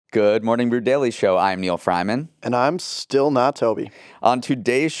Good Morning Brew Daily Show. I'm Neil Fryman. And I'm still not Toby. On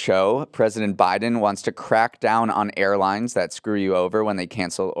today's show, President Biden wants to crack down on airlines that screw you over when they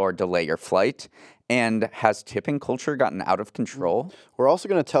cancel or delay your flight. And has tipping culture gotten out of control? We're also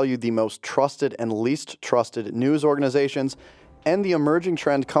going to tell you the most trusted and least trusted news organizations and the emerging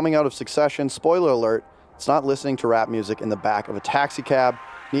trend coming out of Succession. Spoiler alert, it's not listening to rap music in the back of a taxi cab.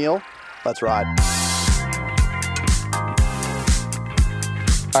 Neil, let's ride.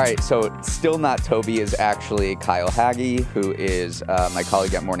 All right, so Still Not Toby is actually Kyle Hagge, who is my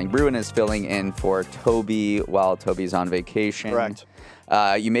colleague at Morning Brew and is filling in for Toby while Toby's on vacation. Correct.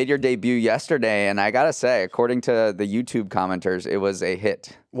 You made your debut yesterday, and I gotta say, according to the YouTube commenters, it was a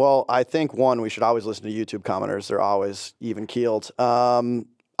hit. Well, I think, we should always listen to YouTube commenters. They're always even-keeled.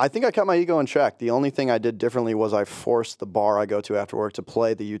 I think I kept my ego in check. The only thing I did differently was I forced the bar I go to after work to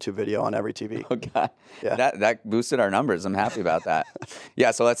play the YouTube video on every TV. Oh, God. Yeah. That boosted our numbers. I'm happy about that. Yeah,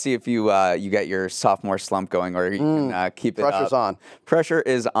 so let's see if you get your sophomore slump going or you can keep it up. Pressure's on. Pressure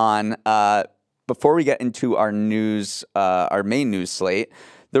is on. Before we get into our news, our main news slate,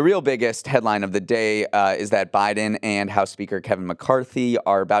 the real biggest headline of the day is that Biden and House Speaker Kevin McCarthy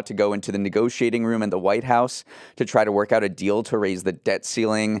are about to go into the negotiating room in the White House to try to work out a deal to raise the debt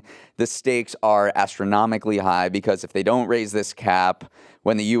ceiling. The stakes are astronomically high because if they don't raise this cap,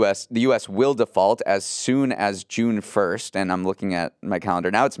 when the U.S. will default as soon as June 1st, and I'm looking at my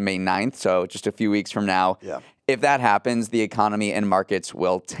calendar now, it's May 9th, so just a few weeks from now. Yeah. If that happens, the economy and markets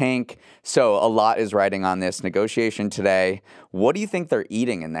will tank. So a lot is riding on this negotiation today. What do you think they're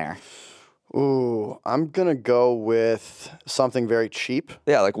eating in there? Ooh, I'm going to go with something very cheap.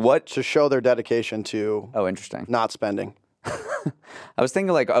 Yeah, like what? To show their dedication to Interesting. not spending. I was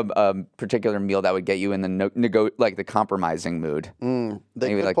thinking like a particular meal that would get you in the the compromising mood. They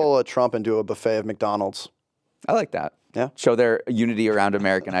Maybe could pull a Trump and do a buffet of McDonald's. I like that. Yeah. Show their unity around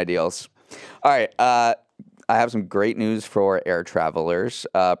American ideals. All right. I have some great news for air travelers.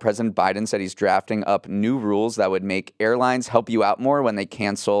 President Biden said he's drafting up new rules that would make airlines help you out more when they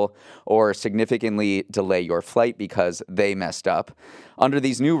cancel or significantly delay your flight because they messed up. Under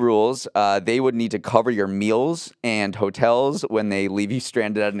these new rules, they would need to cover your meals and hotels when they leave you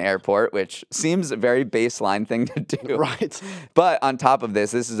stranded at an airport, which seems a very baseline thing to do. Right. But on top of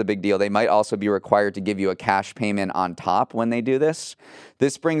this is a big deal. They might also be required to give you a cash payment on top when they do this.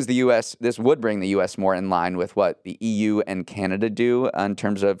 This would bring the U.S. more in line with what the EU and Canada do in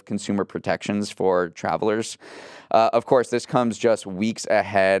terms of consumer protections for travelers. Of course, this comes just weeks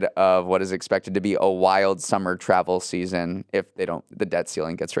ahead of what is expected to be a wild summer travel season if the debt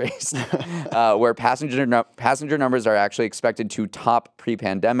ceiling gets raised, where passenger numbers are actually expected to top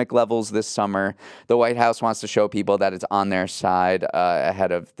pre-pandemic levels this summer. The White House wants to show people that it's on their side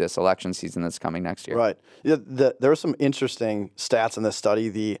ahead of this election season that's coming next year. Right. Yeah, there are some interesting stats in this study.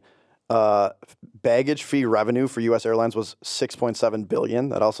 The baggage fee revenue for U.S. airlines was $6.7 billion.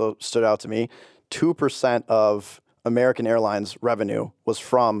 That also stood out to me. 2% of American Airlines revenue was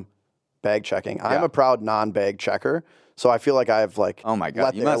from bag checking. Yeah. I'm a proud non-bag checker, so I feel like I've oh my God,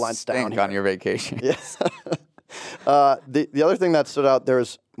 let the airlines down on your vacation. Yes. The other thing that stood out,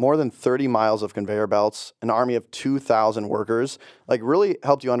 there's more than 30 miles of conveyor belts, an army of 2,000 workers, really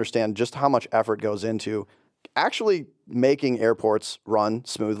helped you understand just how much effort goes into actually making airports run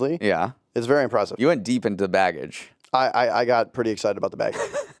smoothly. Yeah. It's very impressive. You went deep into baggage. I got pretty excited about the baggage.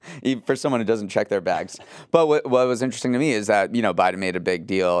 For someone who doesn't check their bags. But what was interesting to me is that, Biden made a big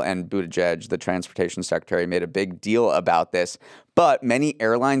deal and Buttigieg, the transportation secretary, made a big deal about this. But many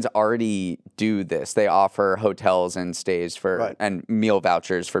airlines already do this. They offer hotels and stays and meal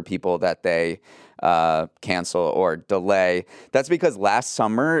vouchers for people that they cancel or delay. That's because last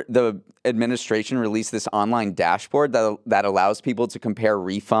summer, the administration released this online dashboard that allows people to compare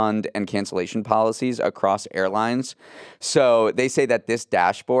refund and cancellation policies across airlines. So they say that this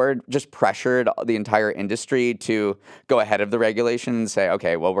dashboard just pressured the entire industry to go ahead of the regulation and say,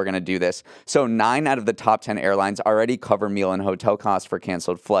 okay, well, we're going to do this. So 9 out of the top 10 airlines already cover meal and hotel costs for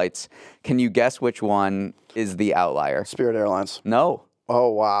canceled flights. Can you guess which one is the outlier? Spirit Airlines. No. Oh,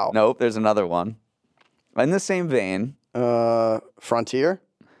 wow. Nope, there's another one. In the same vein. Frontier?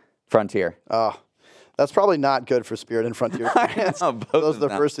 Frontier. Oh, that's probably not good for Spirit and Frontier fans. Those are the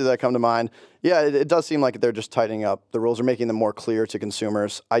first two that come to mind. Yeah, it does seem like they're just tightening up. The rules are making them more clear to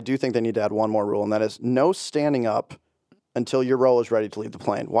consumers. I do think they need to add one more rule, and that is no standing up until your roll is ready to leave the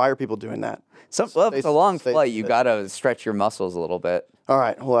plane. Why are people doing that? It's a long flight. You got to stretch your muscles a little bit. All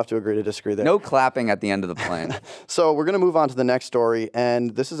right, we'll have to agree to disagree there. No clapping at the end of the plane. So we're going to move on to the next story,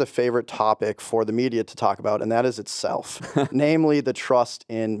 and this is a favorite topic for the media to talk about, and that is itself, namely the trust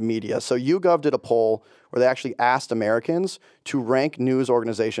in media. So YouGov did a poll where they actually asked Americans to rank news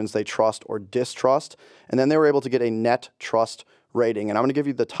organizations they trust or distrust, and then they were able to get a net trust rating. And I'm going to give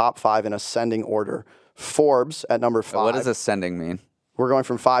you the top 5 in ascending order. Forbes at number 5. What does ascending mean? We're going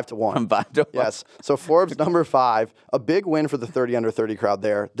from 5 to 1. From 5 to 1. Yes. So Forbes number 5, a big win for the 30 under 30 crowd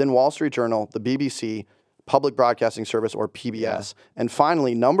there. Then Wall Street Journal, the BBC, Public Broadcasting Service or PBS, and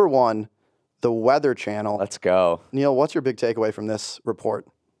finally number 1, the Weather Channel. Let's go. Neil, what's your big takeaway from this report?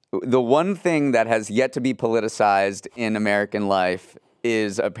 The one thing that has yet to be politicized in American life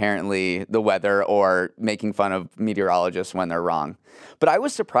is apparently the weather or making fun of meteorologists when they're wrong. But I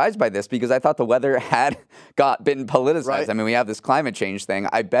was surprised by this because I thought the weather had been politicized. Right. I mean, we have this climate change thing.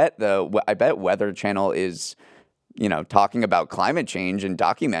 I bet Weather Channel is, talking about climate change and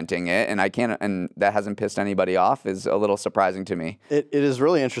documenting it, and that hasn't pissed anybody off is a little surprising to me. It is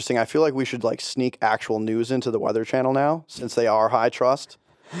really interesting. I feel like we should sneak actual news into the Weather Channel now, since they are high trust.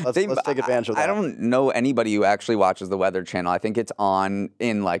 Let's take advantage of that. I don't know anybody who actually watches the Weather Channel. I think it's on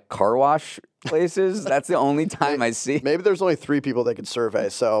in car wash places. That's the only time I see. Maybe there's only 3 people they could survey,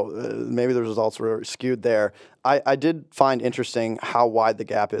 so maybe the results were skewed there. I did find interesting how wide the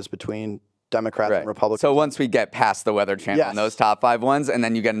gap is between Democrats and Republicans. So once we get past the Weather Channel and those top 5 ones, and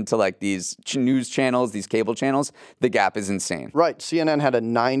then you get into these news channels, these cable channels, the gap is insane. Right. CNN had a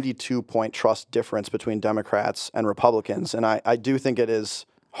 92-point trust difference between Democrats and Republicans, and I do think it is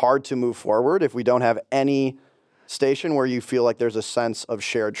hard to move forward if we don't have any station where you feel like there's a sense of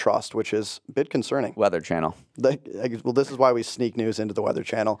shared trust, which is a bit concerning. Weather Channel. Well, this is why we sneak news into the Weather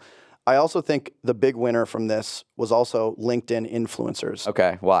Channel. I also think the big winner from this was also LinkedIn influencers.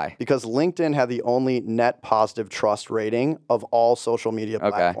 Okay, why? Because LinkedIn had the only net positive trust rating of all social media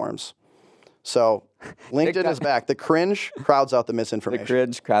platforms. So LinkedIn is back. The cringe crowds out the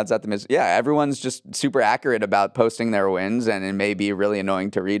misinformation. Yeah, everyone's just super accurate about posting their wins, and it may be really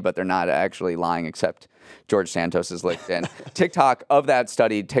annoying to read, but they're not actually lying, except George Santos's LinkedIn. TikTok, of that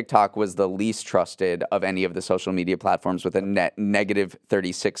study, TikTok was the least trusted of any of the social media platforms with a net negative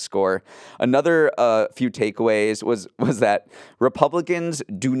 36 score. Another few takeaways was that Republicans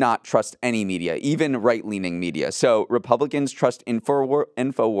do not trust any media, even right-leaning media. So Republicans trust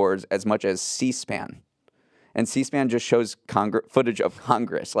InfoWars as much as C-SPAN. And C-SPAN just shows footage of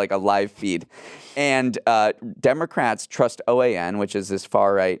Congress, like a live feed. And Democrats trust OAN, which is this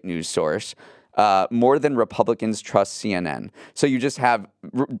far-right news source, more than Republicans trust CNN. So you just have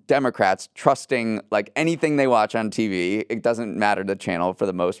Democrats trusting anything they watch on TV. It doesn't matter the channel for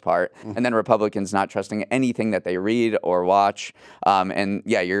the most part. And then Republicans not trusting anything that they read or watch. And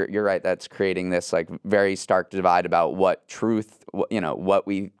yeah, you're right. That's creating this very stark divide about what truth, what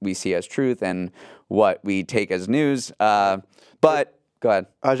we see as truth and what we take as news. But go ahead.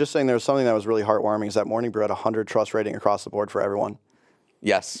 I was just saying there was something that was really heartwarming is that Morning Brew had 100 trust rating across the board for everyone.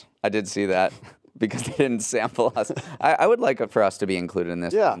 Yes, I did see that because they didn't sample us. I would like for us to be included in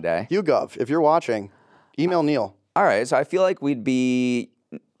this one day. YouGov, if you're watching, email Neil. All right, so I feel like we'd be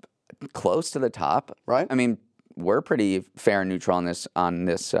close to the top. Right. I mean, we're pretty fair and neutral on this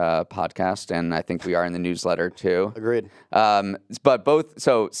podcast, and I think we are in the newsletter too. Agreed. But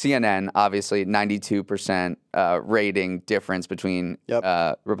so CNN, obviously, 92% rating difference between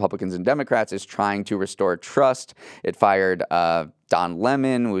Republicans and Democrats is trying to restore trust. It fired Don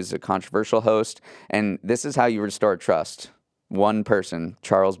Lemon, who was a controversial host, and this is how you restore trust. One person,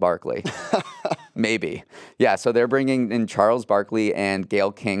 Charles Barkley. Maybe. Yeah, so they're bringing in Charles Barkley and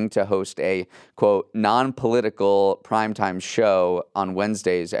Gayle King to host a, quote, non-political primetime show on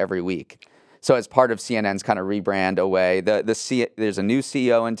Wednesdays every week. So as part of CNN's kind of rebrand away, there's a new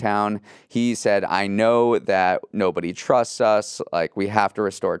CEO in town. He said, I know that nobody trusts us. We have to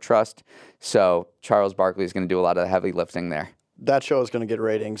restore trust. So Charles Barkley is going to do a lot of the heavy lifting there. That show is going to get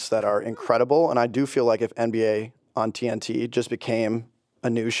ratings that are incredible. And I do feel like if NBA on TNT just became a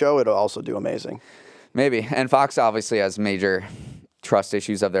news show, it'll also do amazing. Maybe. And Fox obviously has major trust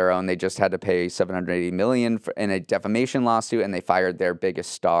issues of their own. They just had to pay $780 million in a defamation lawsuit, and they fired their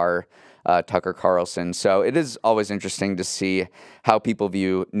biggest star, Tucker Carlson. So it is always interesting to see how people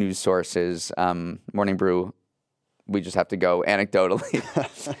view news sources. Morning Brew, we just have to go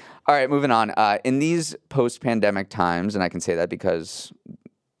anecdotally. All right, moving on. In these post-pandemic times, and I can say that because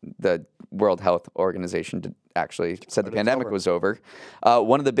the World Health Organization actually said the pandemic was over.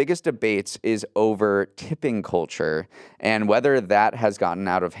 One of the biggest debates is over tipping culture and whether that has gotten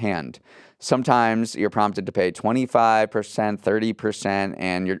out of hand. Sometimes you're prompted to pay 25%, 30%,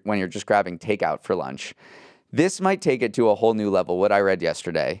 and when you're just grabbing takeout for lunch. This might take it to a whole new level, what I read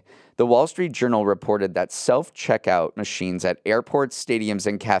yesterday. The Wall Street Journal reported that self-checkout machines at airports, stadiums,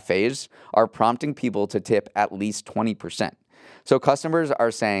 and cafes are prompting people to tip at least 20%. So customers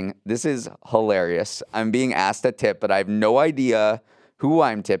are saying, this is hilarious. I'm being asked to tip, but I have no idea who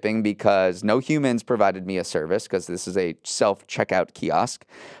I'm tipping because no humans provided me a service because this is a self-checkout kiosk.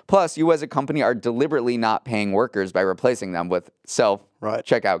 Plus, you as a company are deliberately not paying workers by replacing them with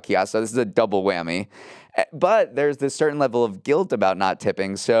self-checkout kiosks. So this is a double whammy. But there's this certain level of guilt about not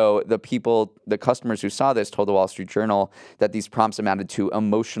tipping. So the customers who saw this told the Wall Street Journal that these prompts amounted to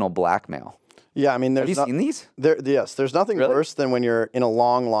emotional blackmail. Yeah, I mean, have you seen these? Yes, there's nothing worse than when you're in a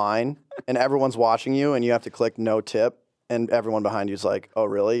long line and everyone's watching you and you have to click no tip and everyone behind you is like, oh,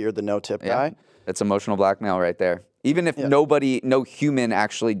 really? You're the no tip guy? That's emotional blackmail right there. Even if no human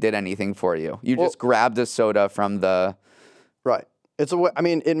actually did anything for you. You just grabbed a soda from the... Right. It's a way, I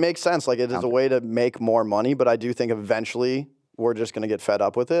mean, it makes sense. Like, it is a way to make more money, but I do think eventually we're just going to get fed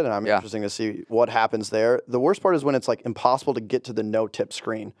up with it, and I'm interested to see what happens there. The worst part is when it's, like, impossible to get to the no-tip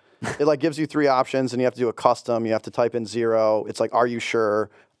screen. It, like, gives you 3 options, and you have to do a custom. You have to type in 0. It's like, are you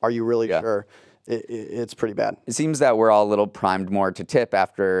sure? Are you really sure? It's pretty bad. It seems that we're all a little primed more to tip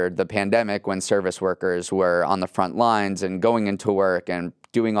after the pandemic when service workers were on the front lines and going into work and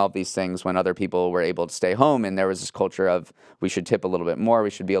doing all these things when other people were able to stay home. And there was this culture of we should tip a little bit more.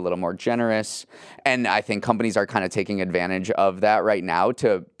 We should be a little more generous. And I think companies are kind of taking advantage of that right now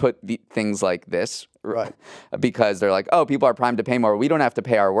to put things like this. Right. Because they're like, oh, people are primed to pay more. We don't have to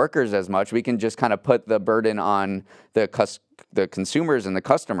pay our workers as much. We can just kind of put the burden on the consumers and the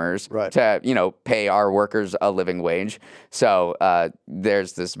customers to, pay our workers a living wage. So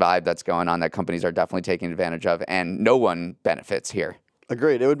there's this vibe that's going on that companies are definitely taking advantage of, and no one benefits here.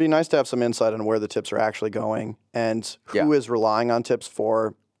 Agreed. It would be nice to have some insight on where the tips are actually going and who is relying on tips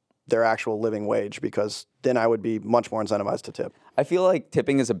for their actual living wage, because then I would be much more incentivized to tip. I feel like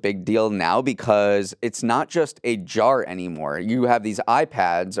tipping is a big deal now because it's not just a jar anymore. You have these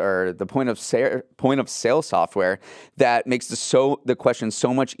iPads or the point of sale software that makes the question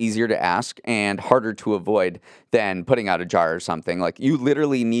so much easier to ask and harder to avoid than putting out a jar or something. Like, you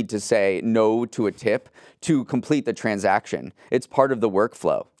literally need to say no to a tip to complete the transaction. It's part of the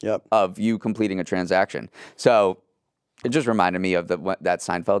workflow of you completing a transaction. So it just reminded me of that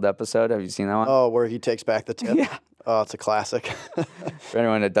Seinfeld episode. Have you seen that one? Oh, where he takes back the tip? Yeah. Oh, it's a classic. For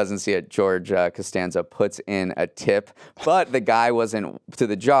anyone that doesn't see it, George Costanza puts in a tip, but the guy wasn't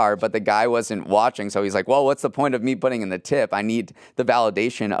watching. So he's like, well, what's the point of me putting in the tip? I need the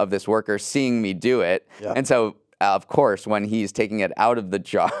validation of this worker seeing me do it. Yeah. And so, of course, when he's taking it out of the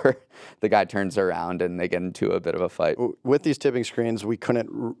jar, the guy turns around and they get into a bit of a fight. With these tipping screens, we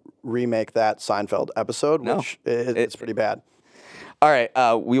couldn't remake that Seinfeld episode, which it's pretty bad. All right.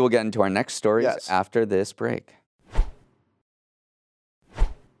 We will get into our next stories after this break.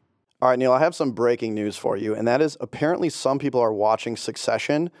 All right, Neil, I have some breaking news for you, and that is apparently some people are watching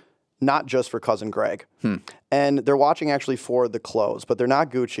Succession, not just for Cousin Greg. And they're watching actually for the clothes, but they're not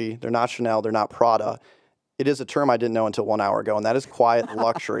Gucci, they're not Chanel, they're not Prada. It is a term I didn't know until 1 hour ago, and that is quiet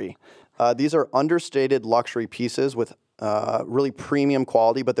luxury. These are understated luxury pieces with really premium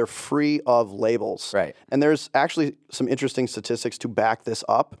quality, but they're free of labels. Right. And there's actually some interesting statistics to back this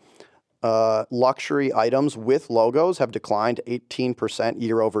up. Luxury items with logos have declined 18%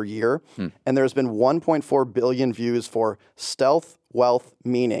 year over year. And there's been 1.4 billion views for stealth wealth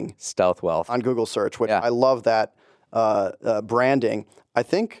meaning. Stealth wealth. On Google search, which I love that branding. I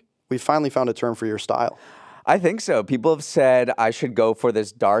think we finally found a term for your style. I think so. People have said I should go for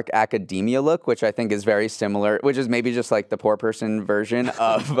this dark academia look, which I think is very similar, which is maybe just like the poor person version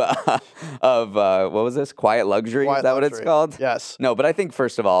of what was this? Quiet luxury? Is that what it's called? Yes. No, but I think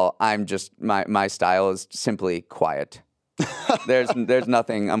first of all, I'm just my style is simply quiet. There's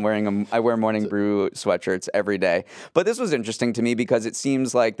nothing. I wear Morning Brew sweatshirts every day. But this was interesting to me because it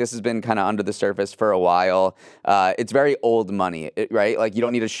seems like this has been kind of under the surface for a while. It's very old money, right? Like, you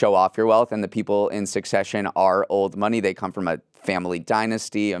don't need to show off your wealth, and the people in Succession are old money. They come from a family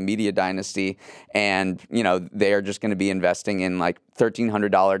dynasty, a media dynasty, and they are just going to be investing in like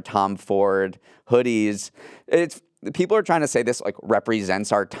 $1,300 Tom Ford hoodies. People are trying to say this like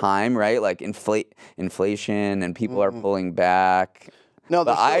represents our time, right? Like inflation and people are pulling back. No,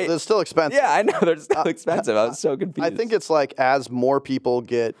 they're still expensive. Yeah, I know they're still expensive. I was so confused. I think it's like as more people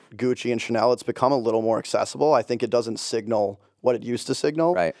get Gucci and Chanel, it's become a little more accessible. I think it doesn't signal what it used to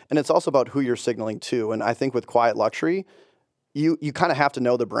signal. Right. And it's also about who you're signaling to. And I think with quiet luxury, you kind of have to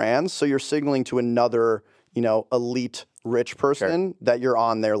know the brands. So you're signaling to another, elite rich person that you're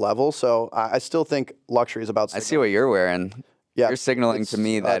on their level. So I still think luxury is about signaling. I see what you're wearing. Yeah, You're signaling to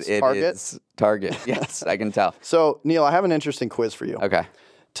me that it Target. is Target. Yes, I can tell. So, Neil, I have an interesting quiz for you. Okay.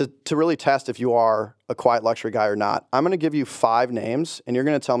 To really test if you are a quiet luxury guy or not. I'm going to give you 5 names, and you're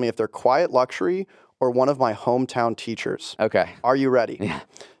going to tell me if they're quiet luxury or one of my hometown teachers. Okay. Are you ready? Yeah.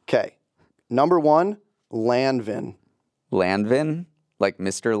 Okay. Number 1, Lanvin. Lanvin? Like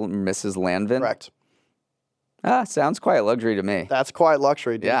Mr. Mrs. Lanvin? Correct. Sounds quiet luxury to me. That's quiet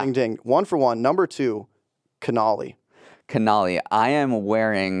luxury. Ding, Yeah. ding, ding. 1 for 1. Number 2, Canali. Canali. I am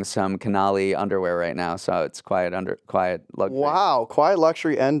wearing some Canali underwear right now, so it's quiet luxury. Wow. Quiet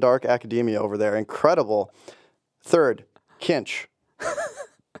luxury and dark academia over there. Incredible. 3rd, Kinch.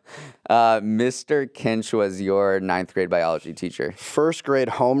 Mr. Kinch was your 9th grade biology teacher. 1st grade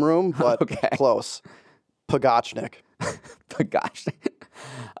homeroom, but Okay. close. Pagachnik. But gosh.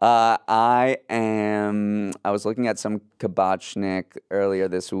 I was looking at some Kabachnik earlier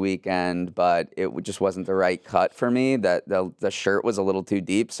this weekend, but it just wasn't the right cut for me. That the shirt was a little too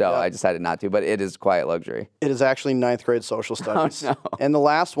deep, so I decided not to. But it is quiet luxury. It is actually 9th grade social studies. no. And the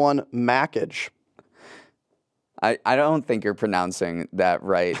last one, Mackage. I don't think you're pronouncing that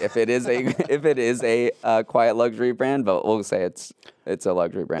right. If it is a quiet luxury brand, but we'll say it's a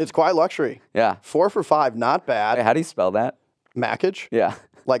luxury brand. It's quiet luxury. Yeah. 4 for 5, not bad. Wait, how do you spell that? Mackage? Yeah.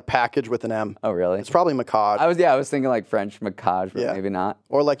 Like package with an M. Oh, really? It's probably Macage. I was thinking like French macage, but Yeah. maybe not.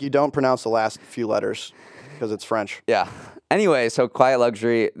 Or like you don't pronounce the last few letters because it's French. Yeah. Anyway, so quiet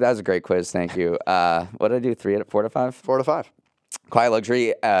luxury. That was a great quiz. Thank you. What did I do? 4 to 5? 4 to 5. Quiet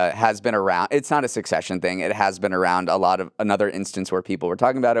luxury has been around. It's not a succession thing. It has been around a lot of. Another instance where people were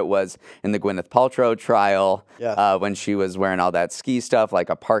talking about it was in the Gwyneth Paltrow trial when she was wearing all that ski stuff, like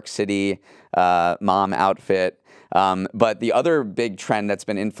a Park City mom outfit. But the other big trend that's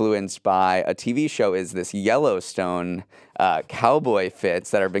been influenced by a TV show is this Yellowstone cowboy fits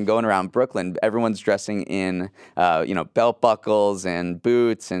that have been going around Brooklyn. Everyone's dressing in, belt buckles and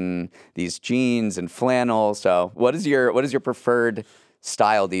boots and these jeans and flannel. So, what is your preferred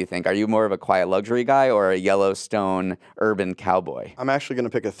style? Do you think? Are you more of a quiet luxury guy or a Yellowstone urban cowboy? I'm actually going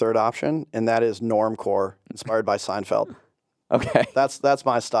to pick a third option, and that is normcore, inspired by Seinfeld. Okay. That's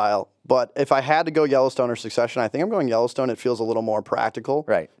my style. But if I had to go Yellowstone or Succession, I think I'm going Yellowstone. It feels a little more practical.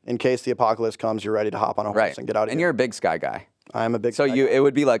 Right. In case the apocalypse comes, you're ready to hop on a horse and get out of here. And you're a Big Sky guy. I'm a big So guy. it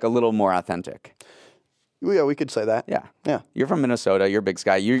would be like a little more authentic. Yeah, we could say that. Yeah. Yeah. You're from Minnesota. You're Big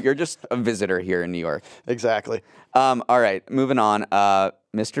Sky. You're just a visitor here in New York. Exactly. All right, moving on.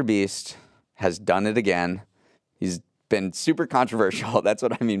 Mr. Beast has done it again. He's been super controversial. That's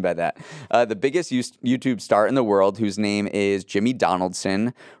what I mean by that. The biggest YouTube star in the world, whose name is Jimmy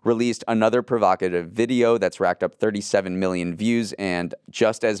Donaldson, released another provocative video that's racked up 37 million views and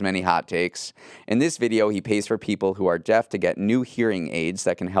just as many hot takes. In this video, he pays for people who are deaf to get new hearing aids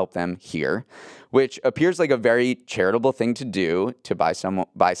that can help them hear, which appears like a very charitable thing to do to buy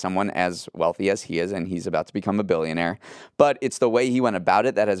someone as wealthy as he is, and he's about to become a billionaire. But it's the way he went about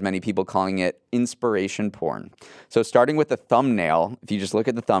it that has many people calling it inspiration porn. So starting with the thumbnail, if you just look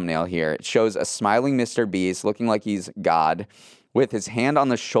at the thumbnail here, it shows a smiling Mr. Beast looking like he's God with his hand on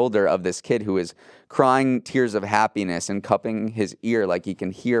the shoulder of this kid who is crying tears of happiness and cupping his ear like he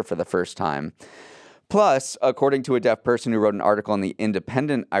can hear for the first time. Plus, according to a deaf person who wrote an article in The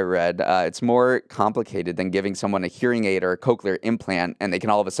Independent I read, it's more complicated than giving someone a hearing aid or a cochlear implant and they can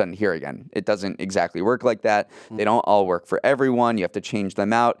all of a sudden hear again. It doesn't exactly work like that. They don't all work for everyone. You have to change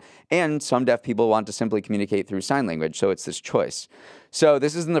them out. And some deaf people want to simply communicate through sign language, so it's this choice. So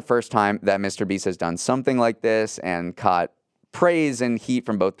this isn't the first time that Mr. Beast has done something like this and caught praise and heat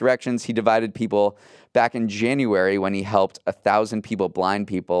from both directions. He divided people back in January when he helped 1,000 blind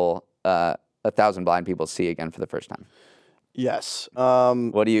people see again for the first time. Yes.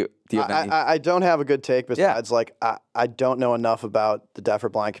 What do you have any? I don't have a good take besides I don't know enough about the deaf or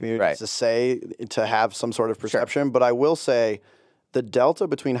blind community to have some sort of perception. But I will say the delta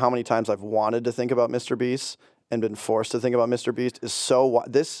between how many times I've wanted to think about Mr. Beast and been forced to think about Mr. Beast is so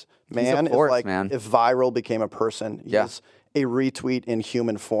this man is like if viral became a person. He is a retweet in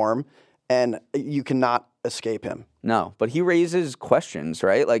human form, and you cannot escape him. No, but he raises questions,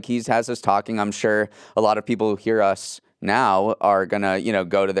 right? Like he has us talking. I'm sure a lot of people who hear us now are gonna,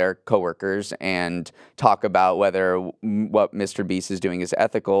 go to their coworkers and talk about whether what Mr. Beast is doing is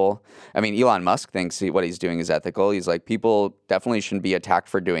ethical. I mean, Elon Musk thinks what he's doing is ethical. He's like, people definitely shouldn't be attacked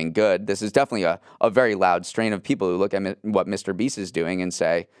for doing good. This is definitely a very loud strain of people who look at what Mr. Beast is doing and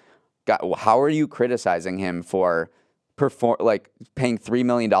say, God, how are you criticizing him for paying $3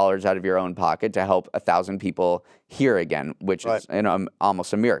 million out of your own pocket to help 1,000 people hear again, which is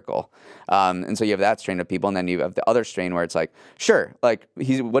almost a miracle. And so you have that strain of people, and then you have the other strain where it's like, sure, like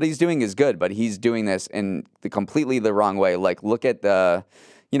what he's doing is good, but he's doing this in completely the wrong way. Like, look at the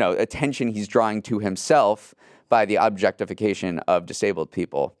attention he's drawing to himself by the objectification of disabled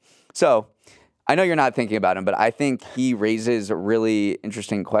people. So I know you're not thinking about him, but I think he raises really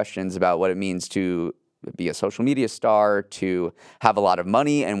interesting questions about what it means to be a social media star, to have a lot of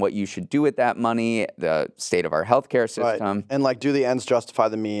money and what you should do with that money, the state of our healthcare system. Right. And like, do the ends justify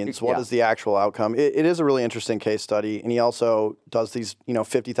the means? What is the actual outcome? It is a really interesting case study. And he also does these,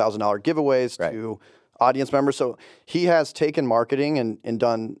 $50,000 giveaways to audience members. So he has taken marketing and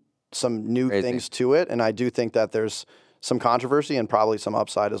done some new things to it. And I do think that there's some controversy and probably some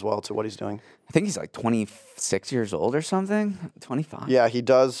upside as well to what he's doing. I think he's like 26 years old or something, 25. Yeah, he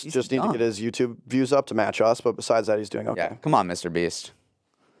does need to get his YouTube views up to match us, but besides that, he's doing okay. Yeah, come on, Mr. Beast.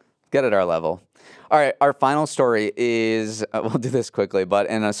 Get at our level. All right, our final story is, we'll do this quickly, but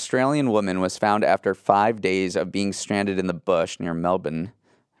an Australian woman was found after 5 days of being stranded in the bush near Melbourne.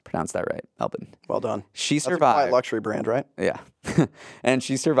 I pronounced that right, Melbourne. Well done. She That's survived. a quiet luxury brand, right? Yeah. And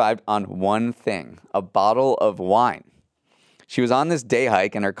she survived on one thing, a bottle of wine. She was on this day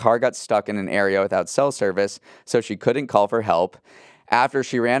hike and her car got stuck in an area without cell service, so she couldn't call for help. After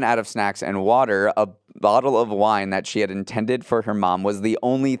she ran out of snacks and water, a bottle of wine that she had intended for her mom was the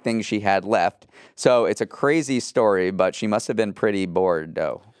only thing she had left. So it's a crazy story, but she must have been pretty bored,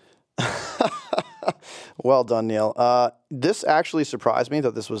 though. Well done, Neil. This actually surprised me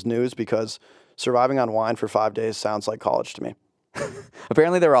that this was news because surviving on wine for 5 days sounds like college to me.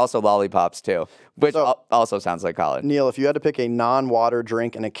 Apparently there were also lollipops too, which also sounds like college. Neil, if you had to pick a non-water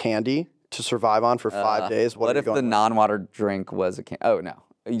drink and a candy to survive on for 5 days, what if the non-water drink was a candy? Oh, no.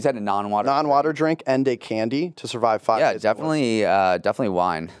 You said a non-water drink and a candy to survive 5 days. Yeah, definitely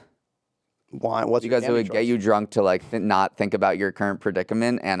wine. Wine. What's because it would get you drunk to like not think about your current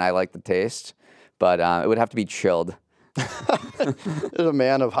predicament, and I like the taste, but it would have to be chilled. There's a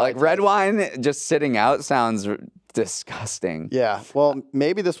man of high like red wine just sitting out sounds disgusting. Yeah. Well,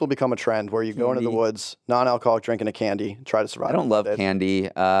 maybe this will become a trend where you go into the woods, non-alcoholic drink and a candy, try to survive. I don't love candy.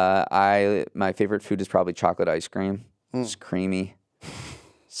 My favorite food is probably chocolate ice cream. It's creamy.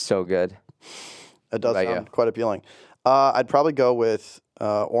 So good. It does sound quite appealing. I'd probably go with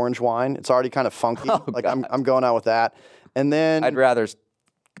orange wine. It's already kind of funky. I'm going out with that. And then I'd rather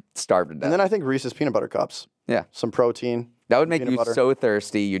starve to death. And then I think Reese's peanut butter cups. Yeah. Some protein. That would make you so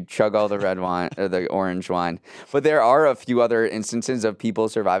thirsty, you'd chug all the red wine or the orange wine. But there are a few other instances of people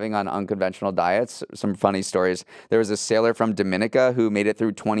surviving on unconventional diets. Some funny stories. There was a sailor from Dominica who made it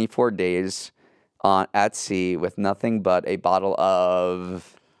through 24 days at sea with nothing but a bottle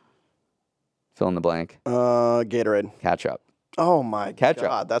of fill in the blank. Gatorade. Ketchup. Oh my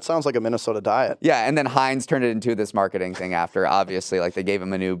God, that sounds like a Minnesota diet. Yeah, and then Heinz turned it into this marketing thing after, obviously. Like, they gave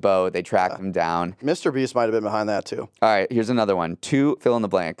him a new boat, they tracked him down. Mr. Beast might have been behind that, too. All right, here's another one. Fill in the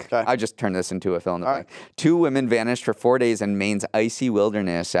blank. Okay. I just turned this into a fill in the blank. Right. 2 women vanished for 4 days in Maine's icy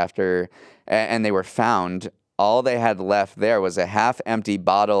wilderness and they were found. All they had left there was a half-empty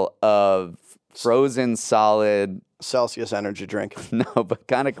bottle of frozen solid... Celsius energy drink. No, but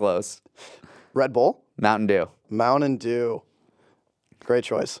kind of close. Red Bull? Mountain Dew. Mountain Dew. Great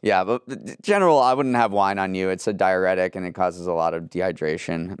choice. Yeah, but in general, I wouldn't have wine on you. It's a diuretic and it causes a lot of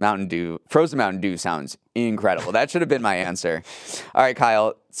dehydration. Mountain Dew, frozen Mountain Dew sounds incredible. That should have been my answer. All right,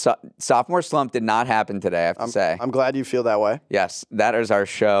 Kyle, sophomore slump did not happen today, I have to say. I'm glad you feel that way. Yes, that is our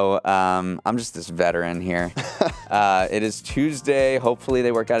show. I'm just this veteran here. It is Tuesday. Hopefully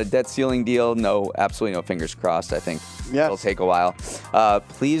they work out a debt ceiling deal. No, absolutely no fingers crossed. I think it'll take a while.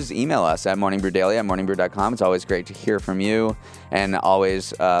 Please email us at morningbrew@morningbrew.com. It's always great to hear from you. And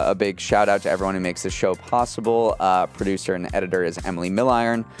always a big shout out to everyone who makes this show possible. Producer and editor is Emily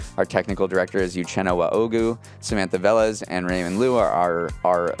Milliron. Our technical director is Uchenna Waogu. Samantha Velez and Raymond Liu are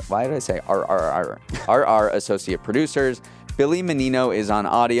our associate producers. Billy Menino is on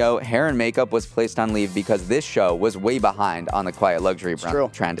audio. Hair and makeup was placed on leave because this show was way behind on the quiet luxury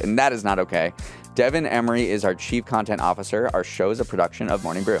trend, and that is not okay. Devin Emery is our chief content officer. Our show is a production of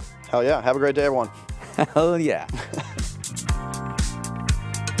Morning Brew. Hell yeah. Have a great day, everyone. Hell yeah.